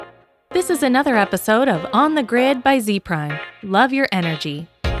This is another episode of On the Grid by Z Prime. Love your energy.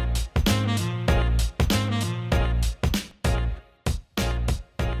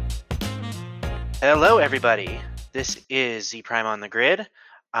 Hello, everybody. This is Z Prime on the Grid.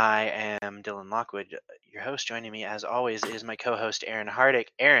 I am Dylan Lockwood, your host. Joining me, as always, is my co-host Aaron Hardick.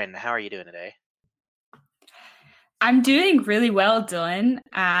 Aaron, how are you doing today? I'm doing really well, Dylan.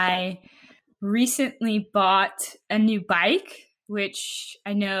 I recently bought a new bike, which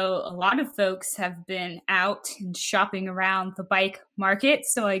I know a lot of folks have been out and shopping around the bike market.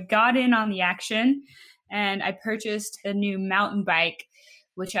 So I got in on the action and I purchased a new mountain bike,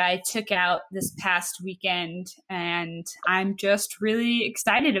 which I took out this past weekend. And I'm just really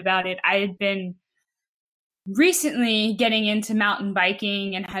excited about it. I had been recently getting into mountain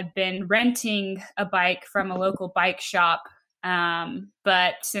biking and had been renting a bike from a local bike shop.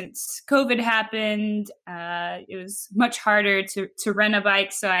 But since COVID happened, it was much harder to rent a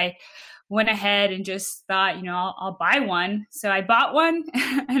bike. So I went ahead and just thought, I'll buy one. So I bought one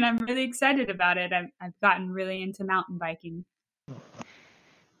and I'm really excited about it. I've gotten really into mountain biking.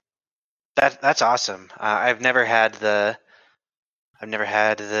 That's awesome. I've never had the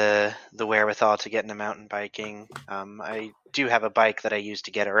wherewithal to get into mountain biking. I do have a bike that I use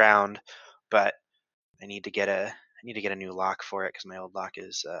to get around, but I need to get a new lock for it because my old lock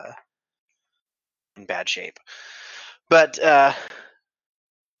is in bad shape. But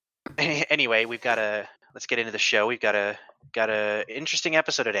anyway, let's get into the show. We've got a interesting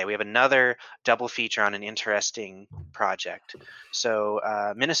episode today. We have another double feature on an interesting project. So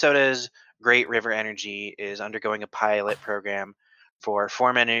Minnesota's Great River Energy is undergoing a pilot program for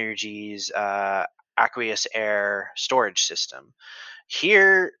Form Energy's aqueous air storage system.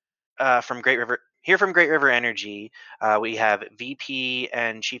 Here from Great River Energy, we have VP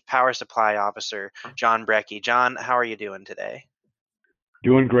and Chief Power Supply Officer John Brekke. John, how are you doing today?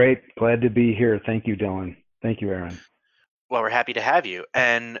 Doing great. Glad to be here. Thank you, Dylan. Thank you, Aaron. Well, we're happy to have you.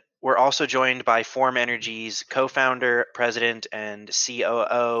 And we're also joined by Form Energy's co-founder, president, and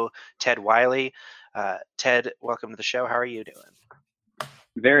COO, Ted Wiley. Ted, welcome to the show. How are you doing?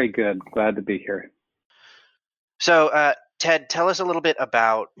 Very good. Glad to be here. So, Ted, tell us a little bit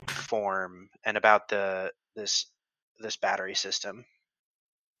about Form and about this battery system.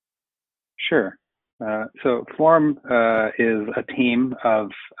 Sure. So Form is a team of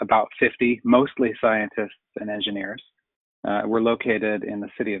about 50, mostly scientists and engineers. We're located in the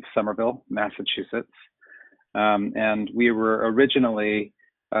city of Somerville, Massachusetts. And we were originally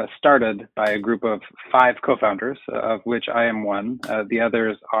started by a group of 5 co-founders, of which I am one. The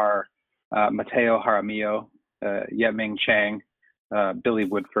others are Matteo Jaramillo, Yeming Chang, Billy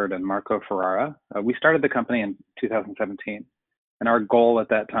Woodford, and Marco Ferrara. We started the company in 2017. And our goal at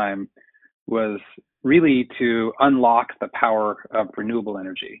that time was really to unlock the power of renewable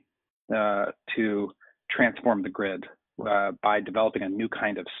energy to transform the grid by developing a new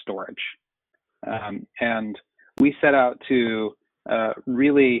kind of storage. And we set out to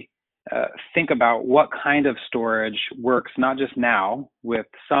really think about what kind of storage works not just now with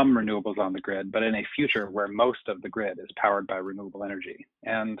some renewables on the grid, but in a future where most of the grid is powered by renewable energy.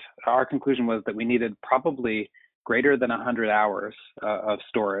 And our conclusion was that we needed probably greater than 100 hours of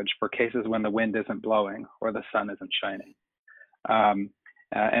storage for cases when the wind isn't blowing or the sun isn't shining.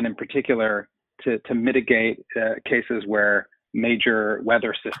 And in particular, to mitigate cases where major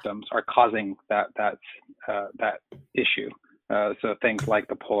weather systems are causing that issue. So things like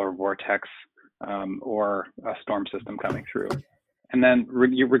the polar vortex or a storm system coming through. And then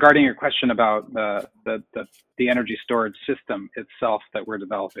regarding your question about the energy storage system itself that we're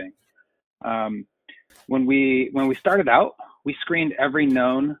developing, when we started out, we screened every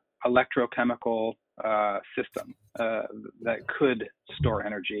known electrochemical system that could store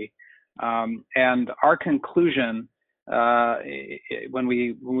energy. And our conclusion when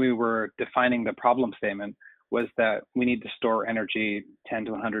we were defining the problem statement was that we need to store energy 10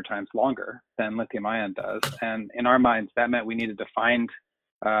 to 100 times longer than lithium ion does. And in our minds, that meant we needed to find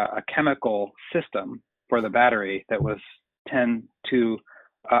a chemical system for the battery that was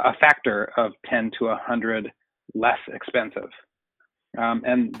a factor of 10 to 100 less expensive.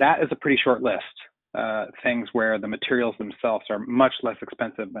 And that is a pretty short list. Things where the materials themselves are much less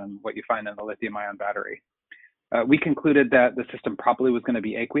expensive than what you find in a lithium ion battery. We concluded that the system probably was going to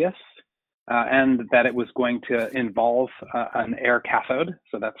be aqueous and that it was going to involve an air cathode.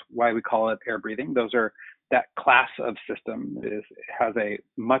 So that's why we call it air breathing. That class of system has a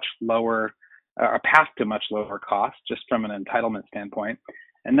much lower, a path to much lower cost just from an entitlement standpoint.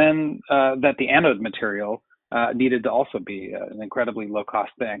 And then that the anode material needed to also be an incredibly low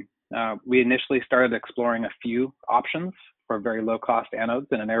cost thing. We initially started exploring a few options for very low-cost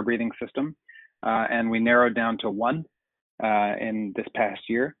anodes in an air breathing system. And we narrowed down to one in this past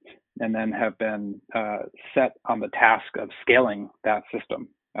year, and then have been set on the task of scaling that system.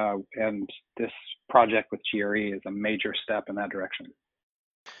 And this project with GRE is a major step in that direction.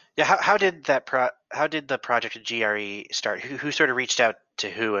 Yeah, how did how did the project at GRE start? Who sort of reached out to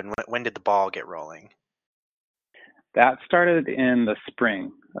who, and when did the ball get rolling? That started in the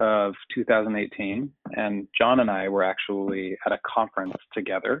spring of 2018, and John and I were actually at a conference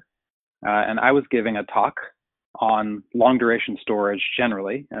together, and I was giving a talk on long duration storage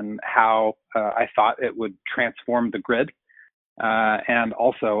generally and how I thought it would transform the grid, and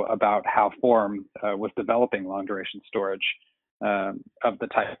also about how Form was developing long duration storage of the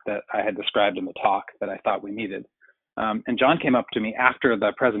type that I had described in the talk that I thought we needed. And John came up to me after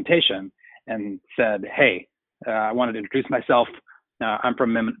the presentation and said, "Hey, I wanted to introduce myself. I'm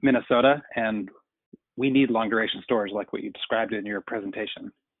from Minnesota, and we need long duration storage like what you described in your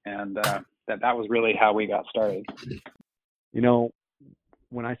presentation." And that was really how we got started. You know,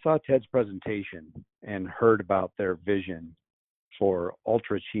 when I saw Ted's presentation and heard about their vision for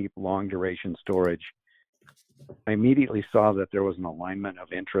ultra cheap long duration storage, I immediately saw that there was an alignment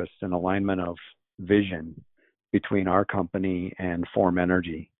of interest and alignment of vision between our company and Form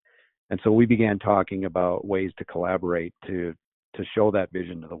Energy. And so we began talking about ways to collaborate to show that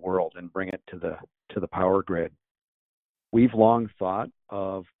vision to the world and bring it to the power grid. We've long thought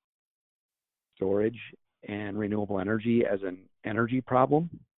of storage and renewable energy as an energy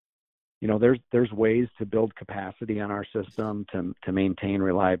problem. You know, there's ways to build capacity on our system to maintain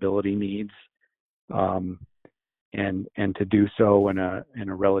reliability needs, and to do so in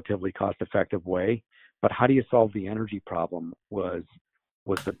a relatively cost-effective way. But how do you solve the energy problem was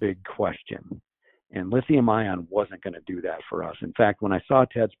the big question. And lithium ion wasn't going to do that for us. In fact, when I saw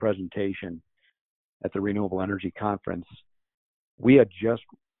Ted's presentation at the Renewable Energy Conference, we had just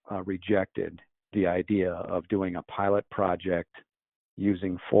rejected the idea of doing a pilot project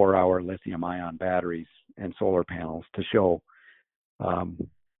using 4-hour lithium ion batteries and solar panels to show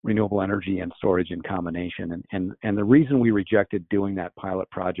renewable energy and storage in combination. And the reason we rejected doing that pilot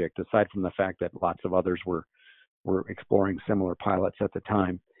project, aside from the fact that lots of others were exploring similar pilots at the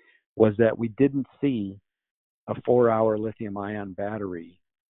time, was that we didn't see a 4-hour lithium ion battery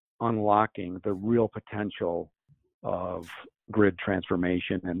unlocking the real potential of grid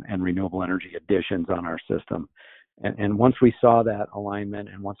transformation and renewable energy additions on our system. And once we saw that alignment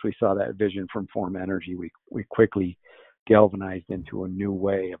and once we saw that vision from Form Energy, we quickly galvanized into a new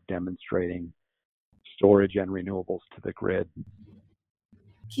way of demonstrating storage and renewables to the grid.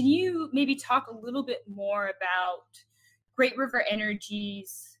 Can you maybe talk a little bit more about Great River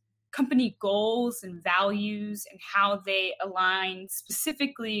Energy's company goals and values and how they align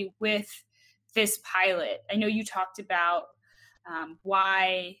specifically with this pilot? I know you talked about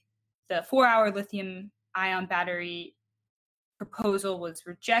why the 4-hour lithium ion battery proposal was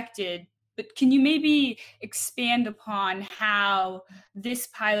rejected, but can you maybe expand upon how this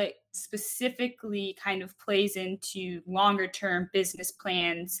pilot specifically kind of plays into longer term business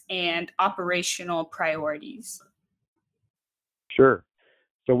plans and operational priorities? Sure.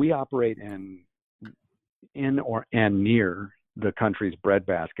 So we operate in or near the country's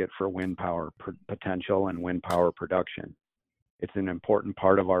breadbasket for wind power potential and wind power production. It's an important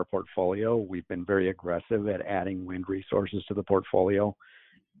part of our portfolio. We've been very aggressive at adding wind resources to the portfolio,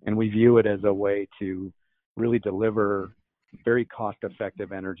 and we view it as a way to really deliver very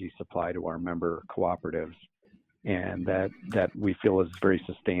cost-effective energy supply to our member cooperatives, and that we feel is very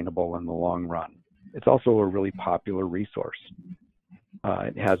sustainable in the long run. It's also a really popular resource.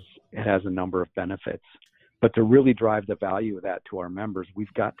 It has a number of benefits, but to really drive the value of that to our members,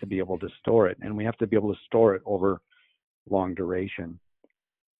 we've got to be able to store it, and we have to be able to store it over long duration.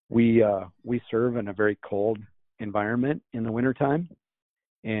 We serve in a very cold environment in the wintertime,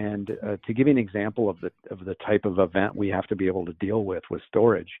 and to give you an example of the type of event we have to be able to deal with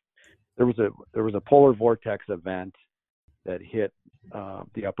storage, there was a polar vortex event that hit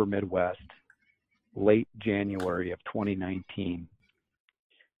the upper Midwest late January of 2019,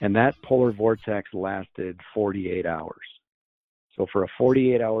 and that polar vortex lasted 48 hours. So for a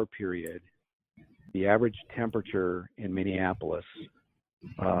 48-hour period, the average temperature in Minneapolis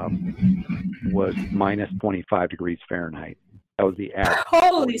was minus 25 degrees Fahrenheit. That was the average.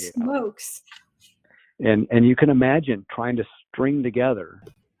 Holy smokes. And you can imagine trying to string together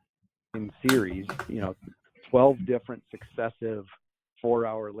in series, 12 different successive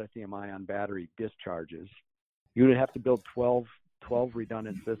 4-hour lithium ion battery discharges. You would have to build 12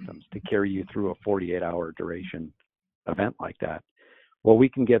 redundant systems to carry you through a 48-hour duration event like that. Well, we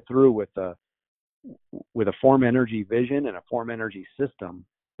can get through with a with a Form Energy vision and a Form Energy system,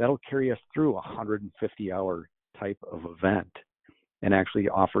 that'll carry us through a 150-hour type of event and actually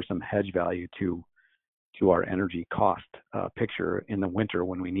offer some hedge value to our energy cost picture in the winter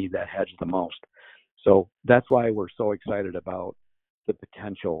when we need that hedge the most. So that's why we're so excited about the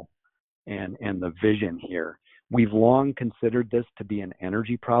potential and the vision here. We've long considered this to be an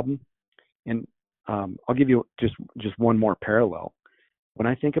energy problem. And I'll give you just one more parallel. When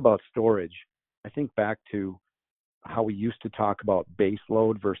I think about storage, I think back to how we used to talk about base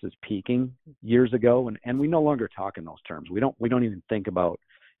load versus peaking years ago, and we no longer talk in those terms. We don't even think about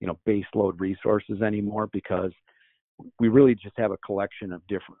base load resources anymore, because we really just have a collection of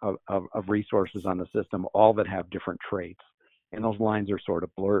different of resources on the system, all that have different traits, and those lines are sort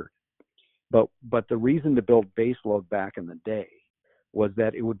of blurred. But the reason to build base load back in the day was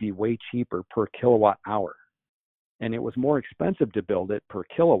that it would be way cheaper per kilowatt hour, and it was more expensive to build it per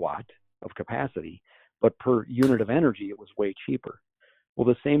kilowatt of capacity, but per unit of energy it was way cheaper. Well,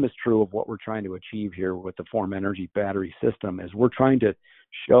 the same is true of what we're trying to achieve here with the Form Energy battery system, is we're trying to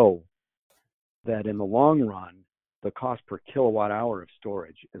show that in the long run, the cost per kilowatt hour of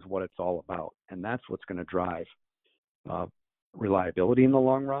storage is what it's all about. And that's what's going to drive reliability in the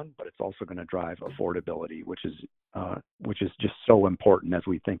long run, but it's also going to drive affordability, which is just so important as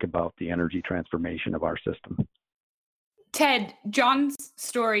we think about the energy transformation of our system. Ted, John's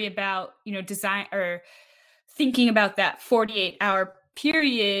story about, design or thinking about that 48-hour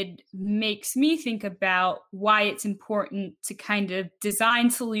period makes me think about why it's important to kind of design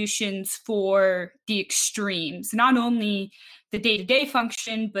solutions for the extremes, not only the day-to-day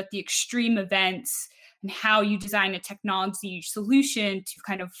function, but the extreme events, and how you design a technology solution to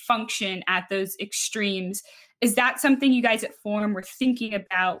kind of function at those extremes. Is that something you guys at Form were thinking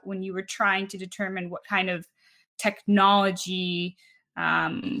about when you were trying to determine what kind of technology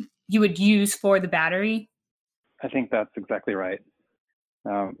you would use for the battery? I think that's exactly right.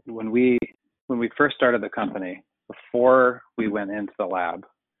 When we first started the company, before we went into the lab,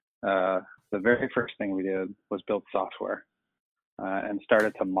 the very first thing we did was build software and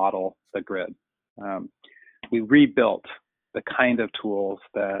started to model the grid. We rebuilt the kind of tools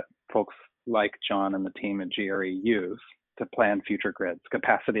that folks like John and the team at GRE use to plan future grids,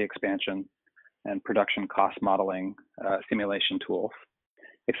 capacity expansion and production cost modeling simulation tools,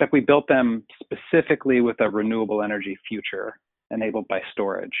 except we built them specifically with a renewable energy future enabled by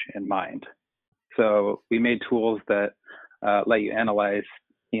storage in mind. So we made tools that let you analyze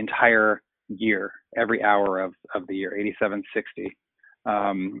the entire year, every hour of the year, 8760,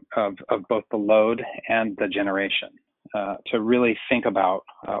 of both the load and the generation, to really think about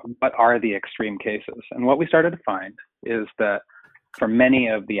what are the extreme cases. And what we started to find is that for many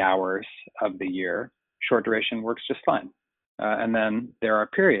of the hours of the year, short duration works just fine. And then there are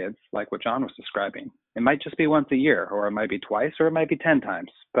periods like what John was describing. It might just be once a year, or it might be twice, or it might be 10 times,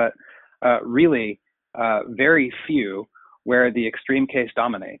 but really very few where the extreme case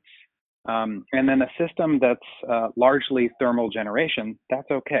dominates. And then a system that's largely thermal generation, that's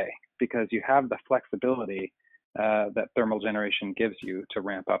okay, because you have the flexibility that thermal generation gives you to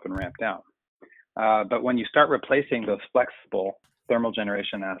ramp up and ramp down. But when you start replacing those flexible thermal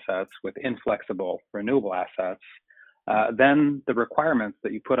generation assets with inflexible renewable assets, then the requirements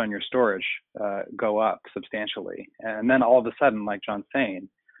that you put on your storage go up substantially. And then all of a sudden, like John's saying,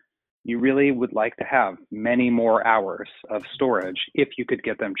 you really would like to have many more hours of storage if you could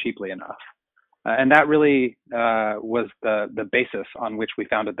get them cheaply enough. And that really was the basis on which we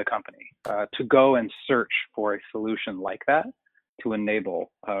founded the company, to go and search for a solution like that to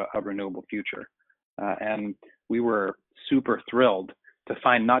enable a renewable future. And we were super thrilled to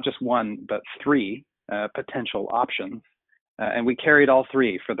find not just one, but three potential options. And we carried all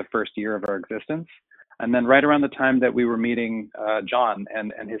three for the first year of our existence. And then right around the time that we were meeting John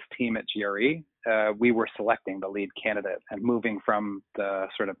and his team at GRE, we were selecting the lead candidate and moving from the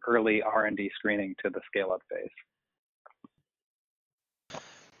sort of early R&D screening to the scale-up phase.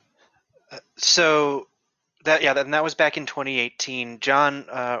 So that was back in 2018. John,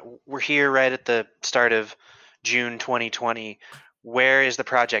 we're here right at the start of June 2020. Where is the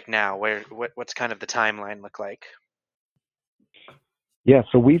project now? What's kind of the timeline look like? Yeah,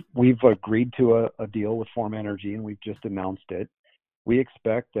 so we've agreed to a deal with Form Energy, and we've just announced it. We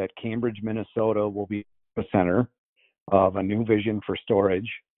expect that Cambridge, Minnesota will be the center of a new vision for storage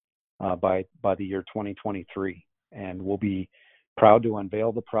by the year 2023. And we'll be proud to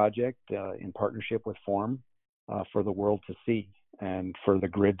unveil the project in partnership with Form for the world to see and for the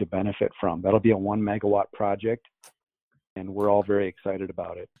grid to benefit from. That'll be a 1 megawatt project, and we're all very excited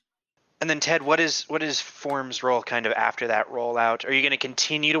about it. And then Ted, what is Form's role kind of after that rollout? Are you going to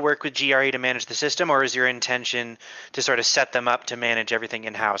continue to work with GRE to manage the system, or is your intention to sort of set them up to manage everything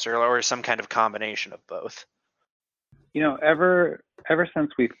in-house, or some kind of combination of both? Ever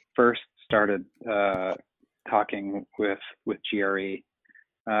since we first started talking with GRE,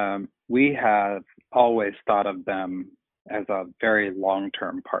 we have always thought of them as a very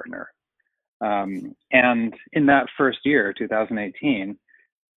long-term partner. And in that first year, 2018,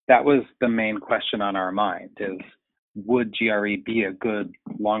 that was the main question on our mind: is would GRE be a good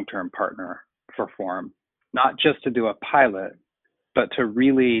long-term partner for Form, not just to do a pilot, but to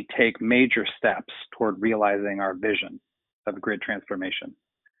really take major steps toward realizing our vision of grid transformation.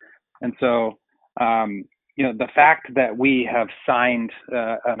 And so, the fact that we have signed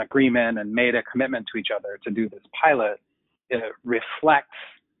an agreement and made a commitment to each other to do this pilot, it reflects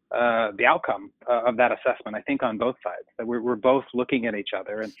the outcome of that assessment, I think, on both sides. That we're both looking at each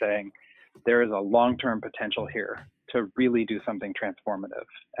other and saying, there is a long-term potential here to really do something transformative.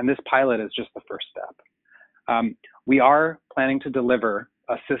 And this pilot is just the first step. We are planning to deliver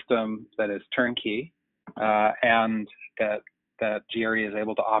a system that is turnkey and that GRE is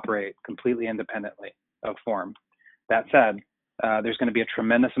able to operate completely independently of Form. That said, there's going to be a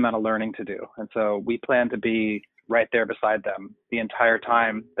tremendous amount of learning to do. And so we plan to be right there beside them the entire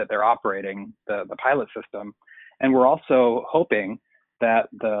time that they're operating the pilot system. And we're also hoping that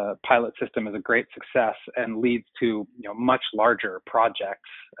the pilot system is a great success and leads to much larger projects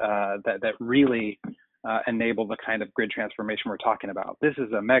that really enable the kind of grid transformation we're talking about. This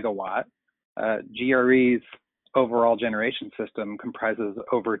is a megawatt. GRE's overall generation system comprises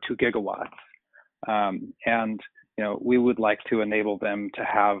over 2 gigawatts. And we would like to enable them to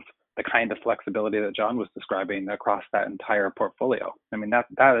have the kind of flexibility that John was describing across that entire portfolio. I mean, that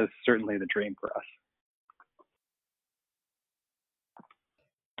is certainly the dream for us.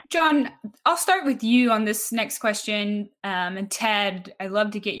 John, I'll start with you on this next question. And Ted, I'd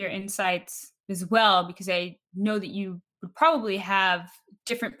love to get your insights as well, because I know that you would probably have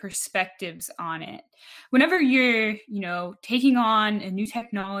different perspectives on it. Whenever you're, taking on a new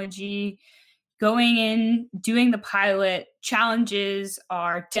technology, going in, doing the pilot, challenges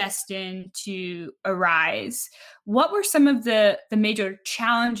are destined to arise. What were some of the major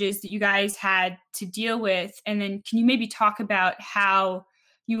challenges that you guys had to deal with? And then can you maybe talk about how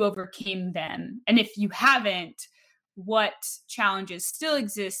you overcame them? And if you haven't, what challenges still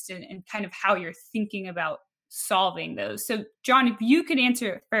exist and kind of how you're thinking about solving those. So John, if you could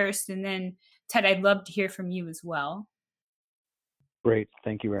answer it first, and then Ted, I'd love to hear from you as well. Great.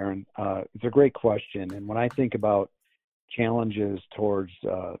 Thank you, Aaron. It's a great question. And when I think about challenges towards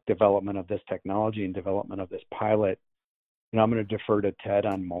development of this technology and development of this pilot, I'm going to defer to Ted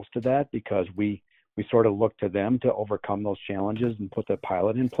on most of that, because we sort of look to them to overcome those challenges and put the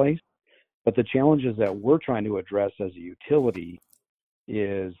pilot in place. But the challenges that we're trying to address as a utility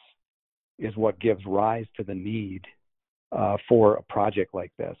is what gives rise to the need for a project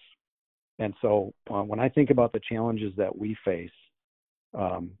like this. And so when I think about the challenges that we face,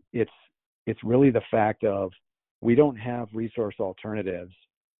 it's really the fact of we don't have resource alternatives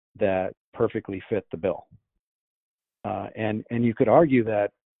that perfectly fit the bill. And you could argue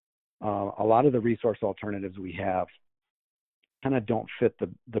that a lot of the resource alternatives we have kind of don't fit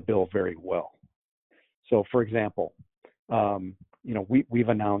the bill very well. So, for example, we've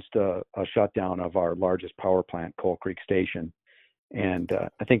announced a shutdown of our largest power plant, Coal Creek Station, and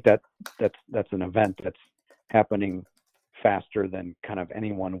I think that's an event that's happening faster than kind of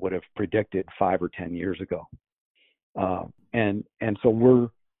anyone would have predicted 5 or 10 years ago. And so we're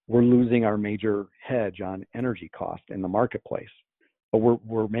losing our major hedge on energy cost in the marketplace, but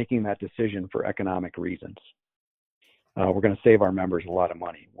we're making that decision for economic reasons. We're going to save our members a lot of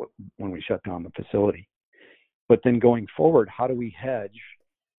money when we shut down the facility. But then going forward, how do we hedge?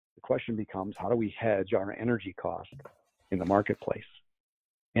 The question becomes, how do we hedge our energy cost in the marketplace?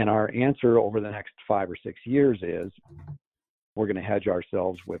 And our answer over the next 5 or 6 years is we're going to hedge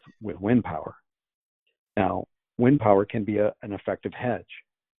ourselves with wind power. Now, wind power can be an effective hedge,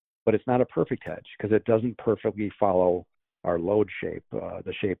 but it's not a perfect hedge because it doesn't perfectly follow our load shape,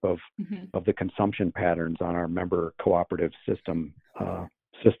 the shape of the consumption patterns on our member cooperative systems.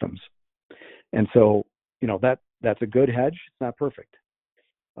 And so, that's a good hedge. It's not perfect,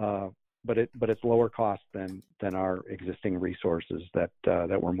 but it's lower cost than our existing resources that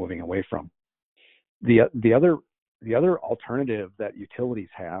we're moving away from. The other alternative that utilities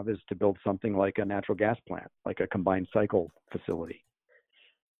have is to build something like a natural gas plant, like a combined cycle facility.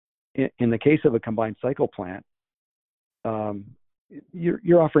 In the case of a combined cycle plant,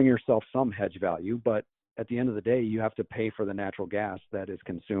 you're offering yourself some hedge value, but at the end of the day, you have to pay for the natural gas that is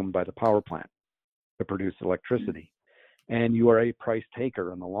consumed by the power plant to produce electricity. And you are a price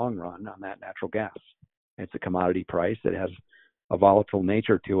taker in the long run on that natural gas. It's a commodity price. It has a volatile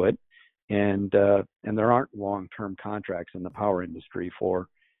nature to it. And there aren't long-term contracts in the power industry for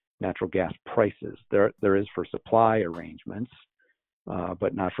natural gas prices. There is for supply arrangements,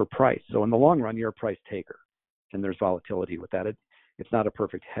 but not for price. So in the long run, you're a price taker, and there's volatility with that. It's not a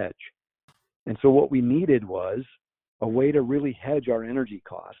perfect hedge. And so what we needed was a way to really hedge our energy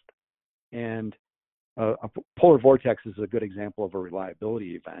cost. And a polar vortex is a good example of a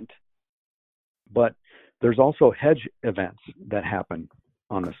reliability event, but there's also hedge events that happen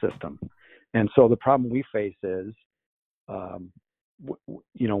on the system. And so the problem we face is, when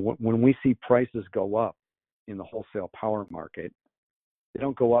we see prices go up in the wholesale power market, they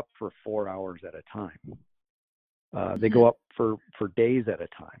don't go up for 4 hours at a time. They go up for days at a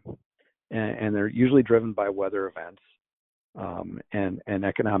time. And they're usually driven by weather events and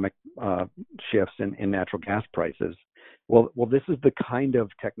economic shifts in natural gas prices. Well, this is the kind of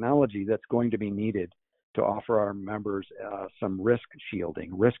technology that's going to be needed to offer our members some risk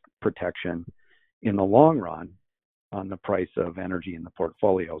shielding, risk protection in the long run on the price of energy in the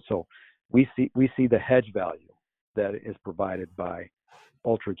portfolio. So we see the hedge value that is provided by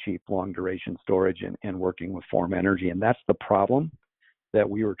ultra cheap long duration storage and working with Form Energy. And that's the problem that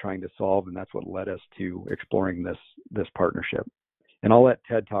we were trying to solve, and that's what led us to exploring this partnership. And I'll let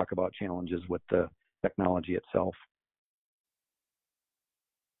Ted talk about challenges with the technology itself.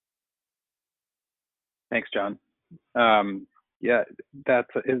 Thanks, John. Yeah,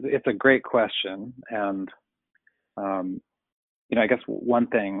 it's a great question, and I guess one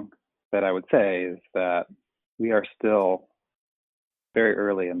thing that I would say is that we are still very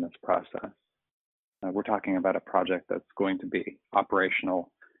early in this process. We're talking about a project that's going to be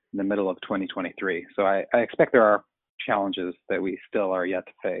operational in the middle of 2023. So I expect there are challenges that we still are yet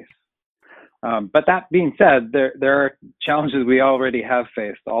to face. But that being said, there are challenges we already have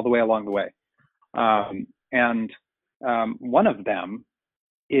faced all the way along the way. And one of them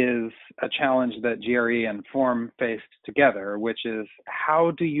is a challenge that GRE and Form faced together, which is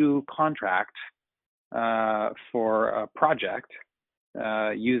how do you contract for a project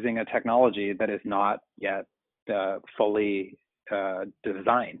using a technology that is not yet fully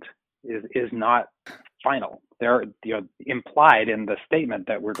designed, is not final. There, implied in the statement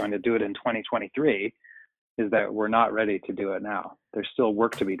that we're going to do it in 2023 is that we're not ready to do it now. There's still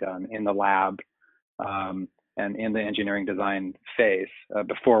work to be done in the lab and in the engineering design phase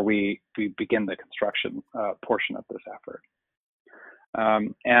before we begin the construction portion of this effort.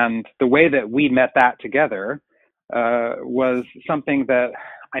 And the way that we met that together was something that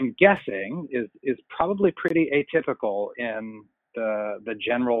I'm guessing is probably pretty atypical in the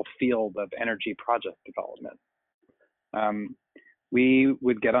general field of energy project development. We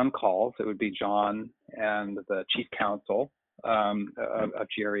would get on calls. It would be John and the chief counsel of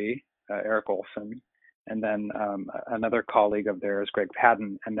GRE, Eric Olson, and then another colleague of theirs, Greg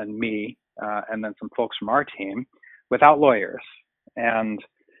Padden, and then me, and then some folks from our team, without lawyers, and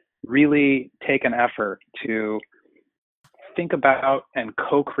really take an effort to think about and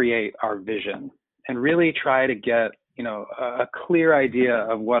co-create our vision, and really try to get a clear idea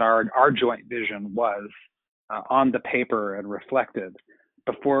of what our joint vision was on the paper and reflected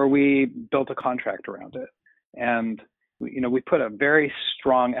before we built a contract around it. And we put a very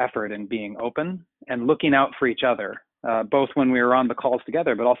strong effort in being open and looking out for each other, both when we were on the calls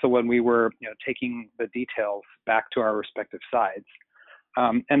together, but also when we were taking the details back to our respective sides.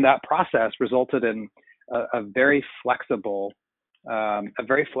 And that process resulted in a very flexible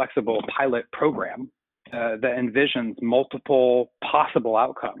pilot program that envisions multiple possible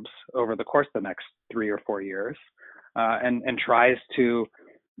outcomes over the course of the next 3 or 4 years, and tries to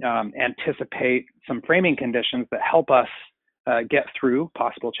anticipate some framing conditions that help us get through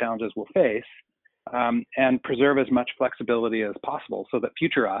possible challenges we'll face, and preserve as much flexibility as possible so that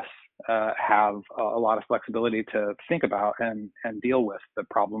future us have a lot of flexibility to think about and deal with the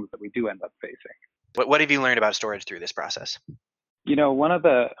problems that we do end up facing. What have you learned about storage through this process? One of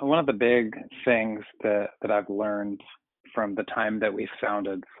the big things that I've learned from the time that we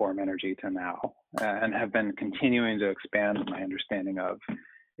founded Form Energy to now, and have been continuing to expand my understanding of,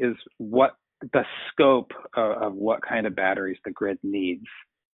 is what the scope of what kind of batteries the grid needs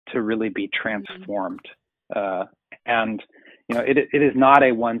to really be transformed. And it is not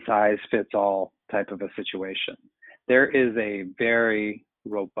a one-size-fits-all type of a situation. There is a very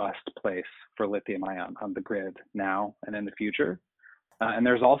robust place for lithium ion on the grid now and in the future. And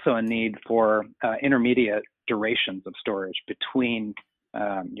there's also a need for intermediate durations of storage between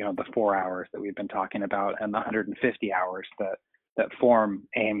the 4 hours that we've been talking about and the 150 hours that Form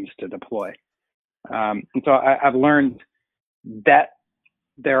aims to deploy. And so I've learned that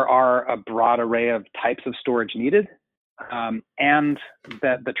there are a broad array of types of storage needed, and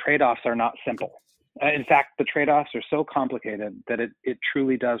that the trade-offs are not simple. In fact, the trade-offs are so complicated that it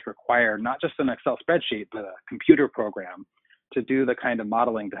truly does require not just an Excel spreadsheet, but a computer program to do the kind of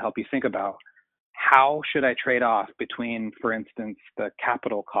modeling to help you think about how should I trade off between, for instance, the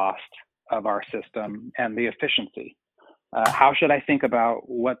capital cost of our system and the efficiency? How should I think about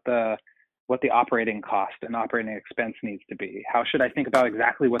what the operating cost and operating expense needs to be? How should I think about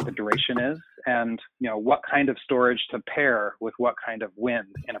exactly what the duration is, and what kind of storage to pair with what kind of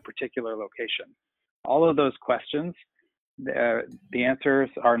wind in a particular location? All of those questions, the answers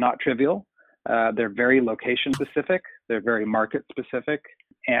are not trivial. They're very location specific, they're very market specific,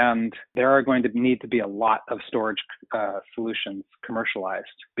 and there are going to need to be a lot of storage solutions commercialized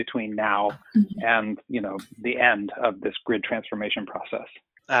between now and the end of this grid transformation process.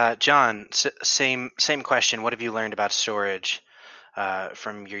 John, same question. What have you learned about storage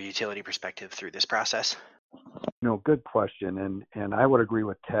from your utility perspective through this process? Good question. And I would agree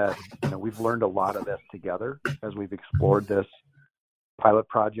with Ted. We've learned a lot of this together as we've explored this pilot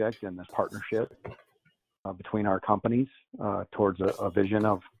project and this partnership between our companies towards a vision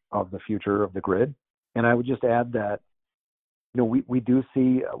of the future of the grid. And I would just add that, we do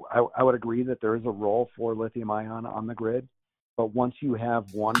see, I would agree that there is a role for lithium ion on the grid. But once you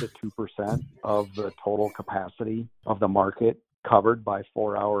have 1 to 2% of the total capacity of the market covered by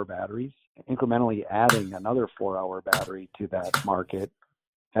 4-hour batteries, incrementally adding another 4-hour battery to that market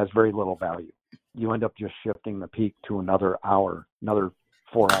has very little value. You end up just shifting the peak to another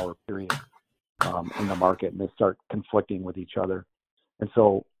 4-hour period in the market, and they start conflicting with each other. And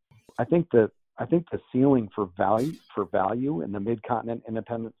so I think the ceiling for value in the mid-continent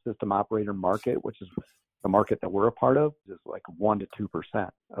independent system operator market, which is the market that we're a part of, is like 1 to 2%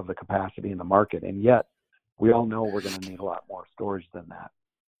 of the capacity in the market. And yet we all know we're going to need a lot more storage than that.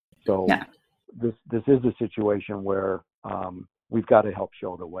 So this is a situation where we've got to help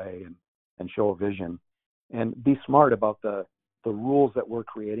show the way and show a vision and be smart about the rules that we're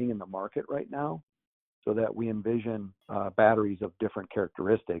creating in the market right now, so that we envision batteries of different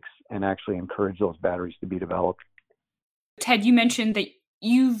characteristics and actually encourage those batteries to be developed. Ted, you mentioned that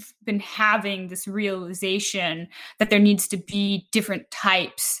you've been having this realization that there needs to be different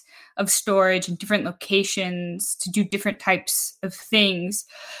types of storage and different locations to do different types of things.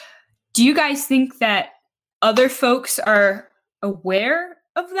 Do you guys think that other folks are aware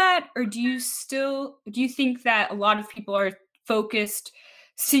of that? Or do you think that a lot of people are focused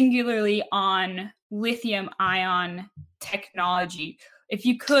singularly on lithium ion technology? If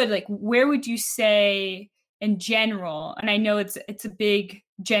you could, where would you say in general, and I know it's a big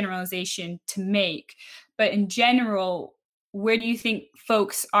generalization to make, but in general, where do you think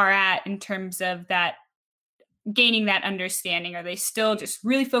folks are at in terms of that, gaining that understanding? Are they still just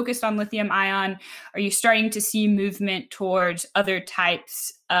really focused on lithium ion? Are you starting to see movement towards other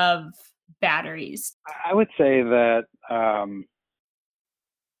types of batteries? I would say that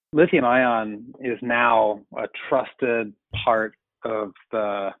lithium ion is now a trusted part of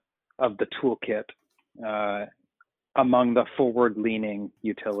the toolkit among the forward-leaning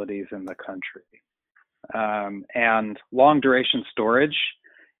utilities in the country. And long-duration storage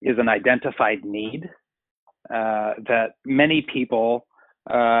is an identified need that many people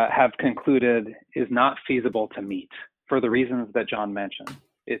have concluded is not feasible to meet for the reasons that John mentioned.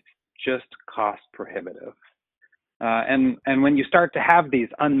 It's just cost prohibitive. And when you start to have these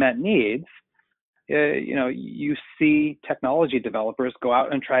unmet needs, you see technology developers go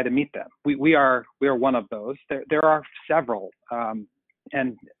out and try to meet them. We are one of those. There are several,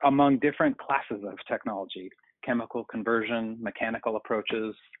 and among different classes of technology: chemical conversion, mechanical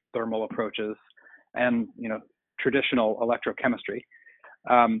approaches, thermal approaches, and traditional electrochemistry.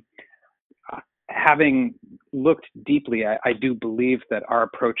 Having looked deeply, I do believe that our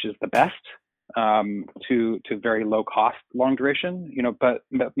approach is the best to very low cost long duration. But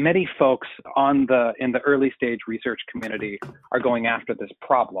many folks in the early stage research community are going after this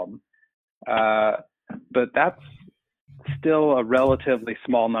problem. But that's still a relatively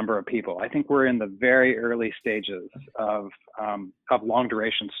small number of people. I think we're in the very early stages of long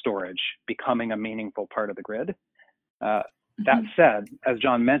duration storage becoming a meaningful part of the grid. That said, as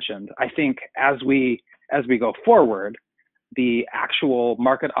John mentioned, I think as we go forward, the actual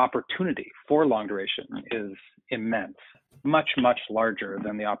market opportunity for long duration is immense, much, much larger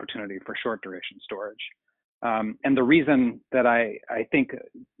than the opportunity for short duration storage. And the reason that I think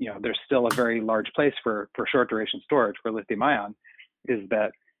there's still a very large place for short duration storage for lithium ion is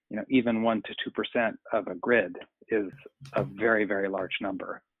that even 1 to 2% of a grid is a very, very large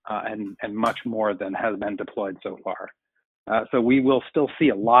number, and much more than has been deployed so far. So we will still see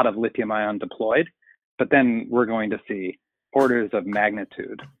a lot of lithium-ion deployed, but then we're going to see orders of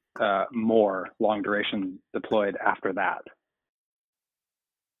magnitude more long duration deployed after that.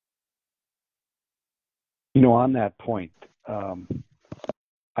 On that point,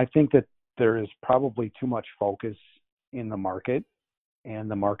 I think that there is probably too much focus in the market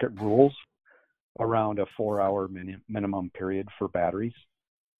and the market rules around a 4-hour minimum period for batteries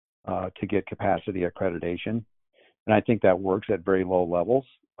to get capacity accreditation. And I think that works at very low levels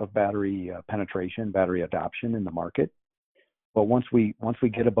of battery penetration, battery adoption in the market. But once we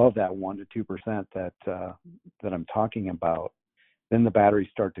get above that 1 to 2% that I'm talking about, then the batteries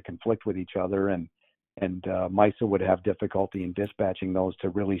start to conflict with each other, and MISO would have difficulty in dispatching those to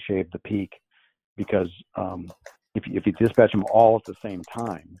really shave the peak, because if you dispatch them all at the same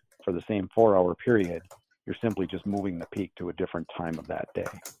time for the same 4-hour period, you're simply just moving the peak to a different time of that day.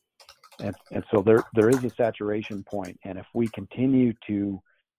 And so there is a saturation point, and if we continue to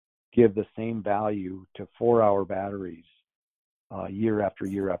give the same value to 4-hour batteries year after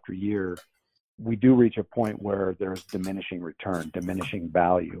year after year, we do reach a point where there's diminishing return, diminishing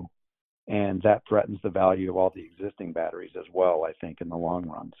value, and that threatens the value of all the existing batteries as well, I think, in the long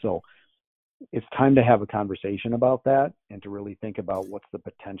run. So it's time to have a conversation about that and to really think about what's the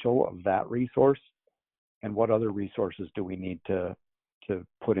potential of that resource and what other resources do we need to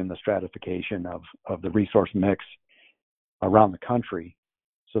put in the stratification of the resource mix around the country,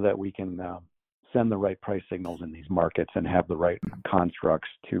 so that we can send the right price signals in these markets and have the right constructs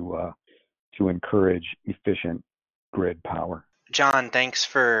to encourage efficient grid power. John, thanks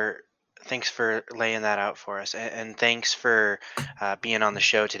for laying that out for us, and thanks for being on the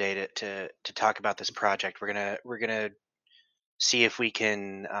show today to talk about this project. We're gonna see if we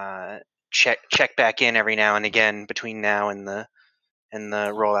can check back in every now and again between now and the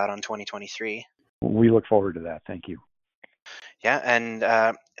rollout on 2023. We look forward to that. Thank you. Yeah, and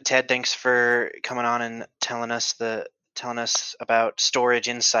Ted, thanks for coming on and telling us about storage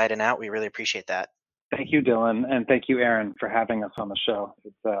inside and out. We really appreciate that. Thank you, Dylan, and thank you, Aaron, for having us on the show.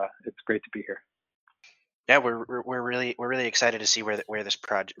 It's great to be here. Yeah, we're really excited to see where this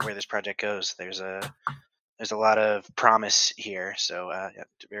project goes. There's a lot of promise here, so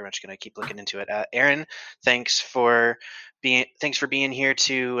very much going to keep looking into it. Aaron, thanks for being here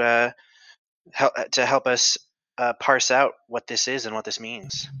to help us parse out what this is and what this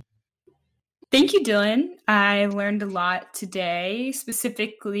means. Thank you, Dylan. I learned a lot today,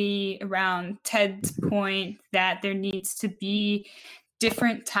 specifically around Ted's point that there needs to be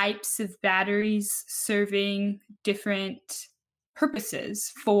different types of batteries serving different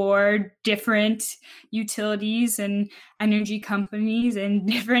purposes for different utilities and energy companies in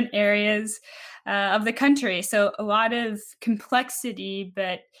different areas of the country. So a lot of complexity,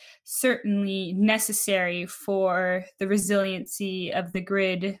 but certainly necessary for the resiliency of the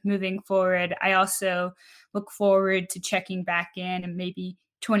grid moving forward. I also look forward to checking back in maybe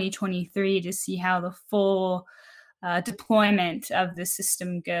 2023 to see how the full deployment of the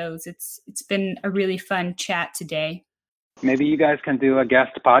system goes. It's been a really fun chat today. Maybe you guys can do a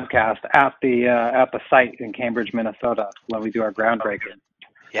guest podcast at the site in Cambridge, Minnesota, when we do our groundbreaking.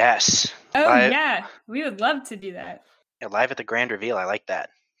 Yes. Oh, yeah. We would love to do that. Yeah, live at the grand reveal. I like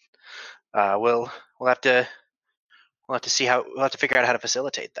that. We'll have to figure out how to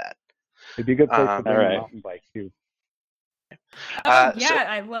facilitate that. It'd be a good place to bring a mountain bike too.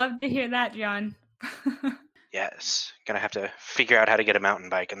 I'd love to hear that, John. Yes, gonna have to figure out how to get a mountain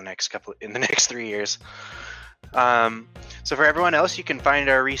bike in the next 3 years. So for everyone else, you can find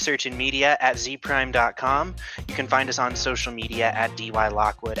our research and media at zprime.com. You can find us on social media at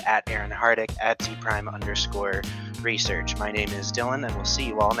dylockwood, at Aaron Hardick, at zprime_research. My name is Dylan, and we'll see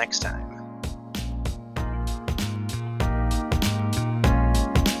you all next time.